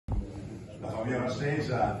famiglia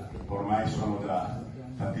Vassesa ormai sono da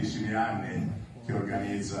tantissimi anni che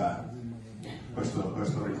organizza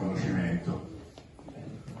questo riconoscimento.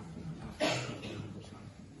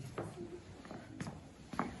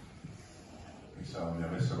 Pensavo mi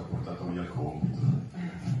avessero portato via il compito.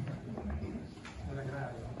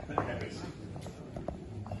 Sì.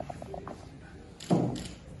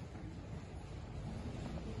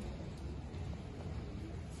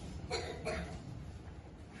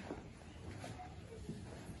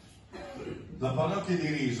 La parrocchia di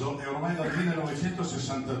Riso è ormai dal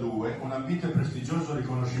 1962 un ambito e prestigioso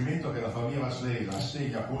riconoscimento che la famiglia Vassesa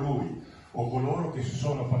assegna a colui o coloro che si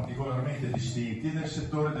sono particolarmente distinti nel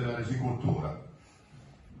settore della risicoltura.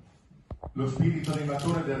 Lo spirito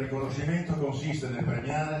animatore del riconoscimento consiste nel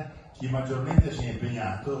premiare chi maggiormente si è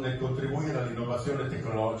impegnato nel contribuire all'innovazione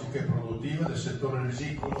tecnologica e produttiva del settore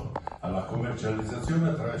risicolo, alla commercializzazione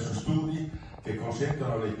attraverso studi che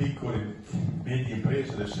consentono alle piccole e medie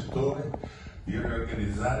imprese del settore di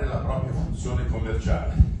riorganizzare la propria funzione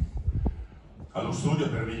commerciale, allo studio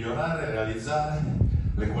per migliorare e realizzare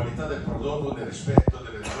le qualità del prodotto nel rispetto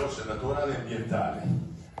delle risorse naturali e ambientali,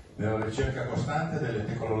 nella ricerca costante delle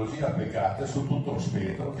tecnologie applicate su tutto lo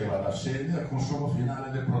spettro che va dall'assegno al consumo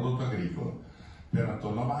finale del prodotto agricolo, per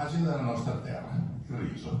antonomasia della nostra terra, il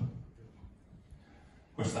riso.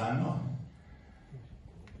 Quest'anno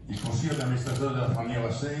il Consiglio di amministrazione della famiglia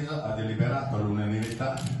Vassesa ha deliberato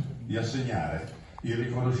all'unanimità di assegnare il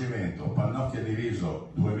riconoscimento Pannocchia di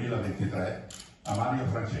Riso 2023 a Mario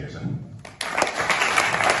Francese.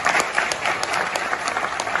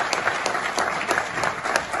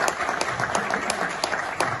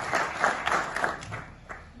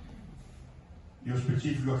 Io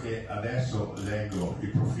specifico che adesso leggo il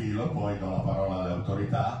profilo, poi do la parola alle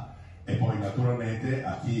autorità e poi naturalmente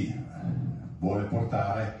a chi vuole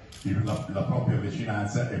portare la propria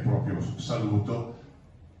vicinanza e il proprio saluto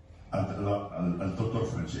al dottor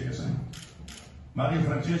Francese. Mario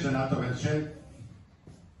Francese è nato a Vercelli.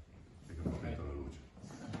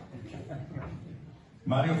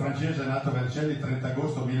 Mario Francese è nato a Vercelli il 30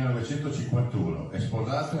 agosto 1951, è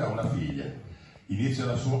sposato e ha una figlia. Inizia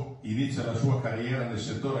la sua carriera nel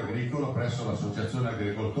settore agricolo presso l'Associazione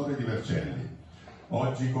Agricoltori di Vercelli,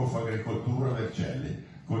 oggi Confagricoltura Vercelli,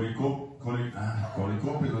 con il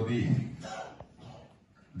compito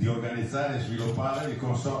di organizzare e sviluppare il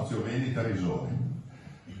consorzio vendita risone.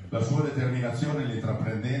 La sua determinazione e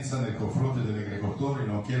l'intraprendenza nei confronti degli agricoltori,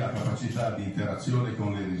 nonché la capacità di interazione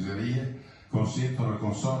con le riserie, consentono al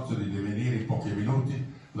consorzio di divenire in pochi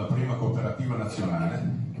minuti la prima cooperativa nazionale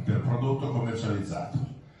per prodotto commercializzato.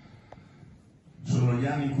 Sono gli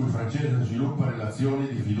anni in cui Francese sviluppa relazioni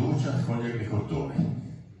di fiducia con gli agricoltori,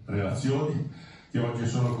 relazioni che oggi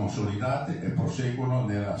sono consolidate e proseguono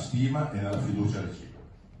nella stima e nella fiducia reciproca.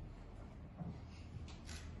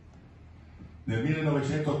 Nel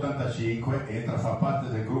 1985 entra a far parte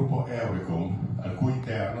del gruppo Euricom, al cui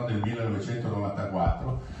interno nel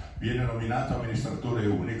 1994 viene nominato amministratore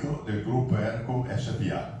unico del gruppo Euricom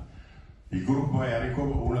SpA. Il gruppo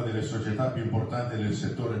Euricom, una delle società più importanti nel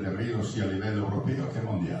settore del riso sia a livello europeo che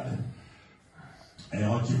mondiale. È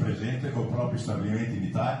oggi presente con propri stabilimenti in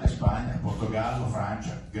Italia, Spagna, Portogallo,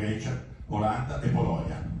 Francia, Grecia, Olanda e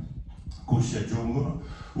Polonia, cui si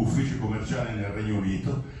aggiungono uffici commerciali nel Regno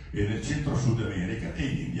Unito e nel centro-sud America e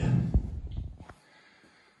in India.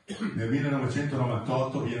 Nel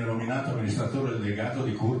 1998 viene nominato amministratore delegato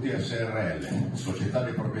di Curti SRL, società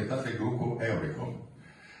di proprietà del gruppo Euricom,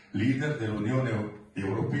 leader dell'Unione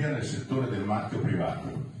Europea nel settore del marchio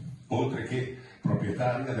privato, oltre che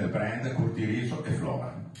proprietaria del brand Curti Riso e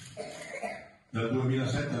Flora. Dal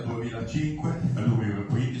 2007 al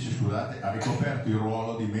 2015 ha ricoperto il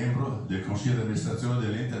ruolo di membro del Consiglio di amministrazione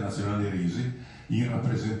dell'Ente Nazionale Risi in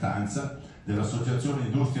rappresentanza dell'Associazione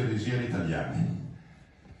Industrie Risiere Italiane,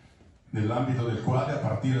 nell'ambito del quale a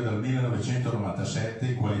partire dal 1997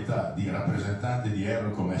 in qualità di rappresentante di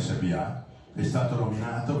Eurocom SpA è stato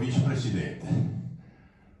nominato vicepresidente.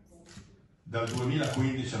 Dal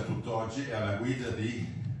 2015 a tutt'oggi è alla guida di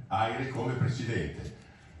AIRE come presidente,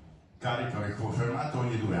 carica riconfermato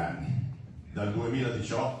ogni 2 anni. Dal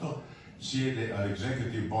 2018 siede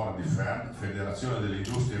all'Executive Board di FERM, Federazione delle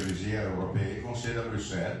Industrie Risiere Europee, con sede a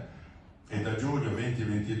Bruxelles, e da giugno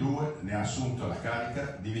 2022 ne ha assunto la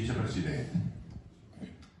carica di vicepresidente.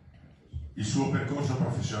 Il suo percorso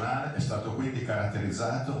professionale è stato quindi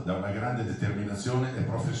caratterizzato da una grande determinazione e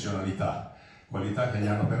professionalità, qualità che gli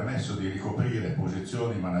hanno permesso di ricoprire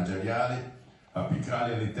posizioni manageriali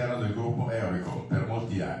apicali all'interno del gruppo Euricom per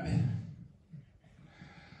molti anni,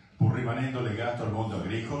 pur rimanendo legato al mondo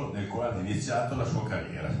agricolo nel quale ha iniziato la sua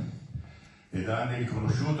carriera. e da anni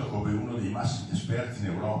riconosciuto come uno dei massimi esperti in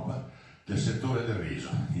Europa del settore del riso,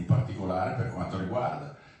 in particolare per quanto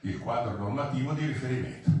riguarda il quadro normativo di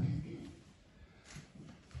riferimento.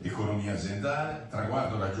 Economia aziendale,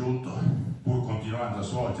 traguardo raggiunto pur continuando a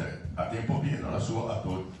svolgere a tempo pieno la sua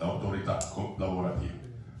autorità lavorativa.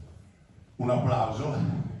 Un applauso.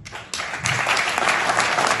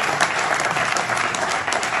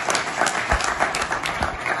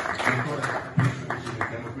 Ancora penso che ci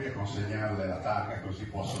mettiamo qui a consegnarle la targa, così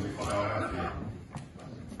posso ricordare che